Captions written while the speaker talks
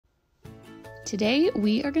Today,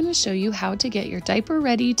 we are going to show you how to get your diaper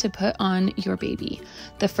ready to put on your baby.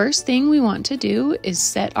 The first thing we want to do is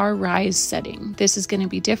set our rise setting. This is going to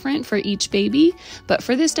be different for each baby, but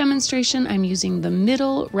for this demonstration, I'm using the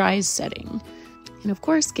middle rise setting. And of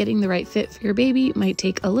course, getting the right fit for your baby might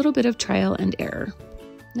take a little bit of trial and error.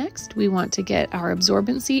 Next, we want to get our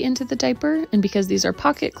absorbency into the diaper, and because these are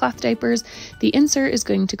pocket cloth diapers, the insert is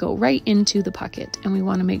going to go right into the pocket, and we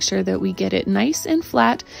want to make sure that we get it nice and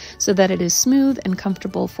flat so that it is smooth and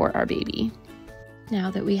comfortable for our baby. Now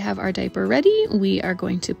that we have our diaper ready, we are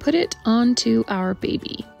going to put it onto our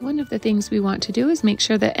baby. One of the things we want to do is make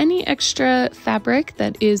sure that any extra fabric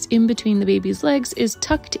that is in between the baby's legs is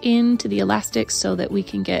tucked into the elastic so that we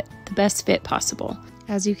can get the best fit possible.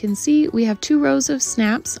 As you can see, we have 2 rows of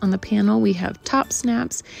snaps on the panel. We have top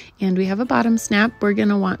snaps and we have a bottom snap. We're going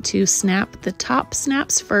to want to snap the top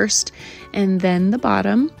snaps first and then the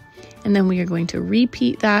bottom, and then we are going to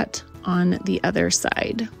repeat that on the other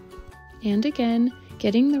side. And again,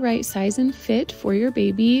 getting the right size and fit for your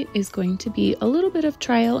baby is going to be a little bit of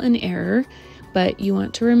trial and error, but you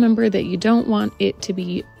want to remember that you don't want it to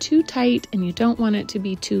be too tight and you don't want it to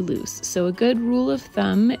be too loose. So a good rule of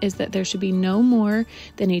thumb is that there should be no more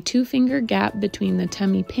than a 2-finger gap between the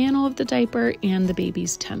tummy panel of the diaper and the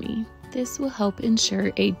baby's tummy. This will help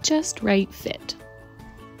ensure a just right fit.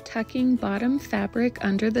 Tucking bottom fabric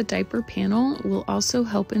under the diaper panel will also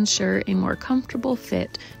help ensure a more comfortable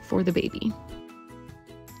fit for the baby.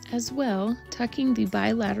 As well, tucking the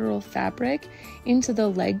bilateral fabric into the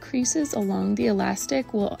leg creases along the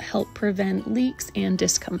elastic will help prevent leaks and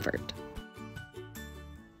discomfort.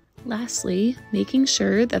 Lastly, making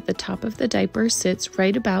sure that the top of the diaper sits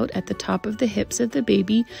right about at the top of the hips of the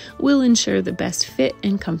baby will ensure the best fit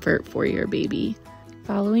and comfort for your baby.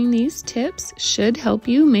 Following these tips should help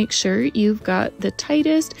you make sure you've got the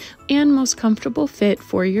tightest and most comfortable fit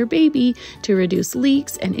for your baby to reduce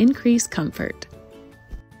leaks and increase comfort.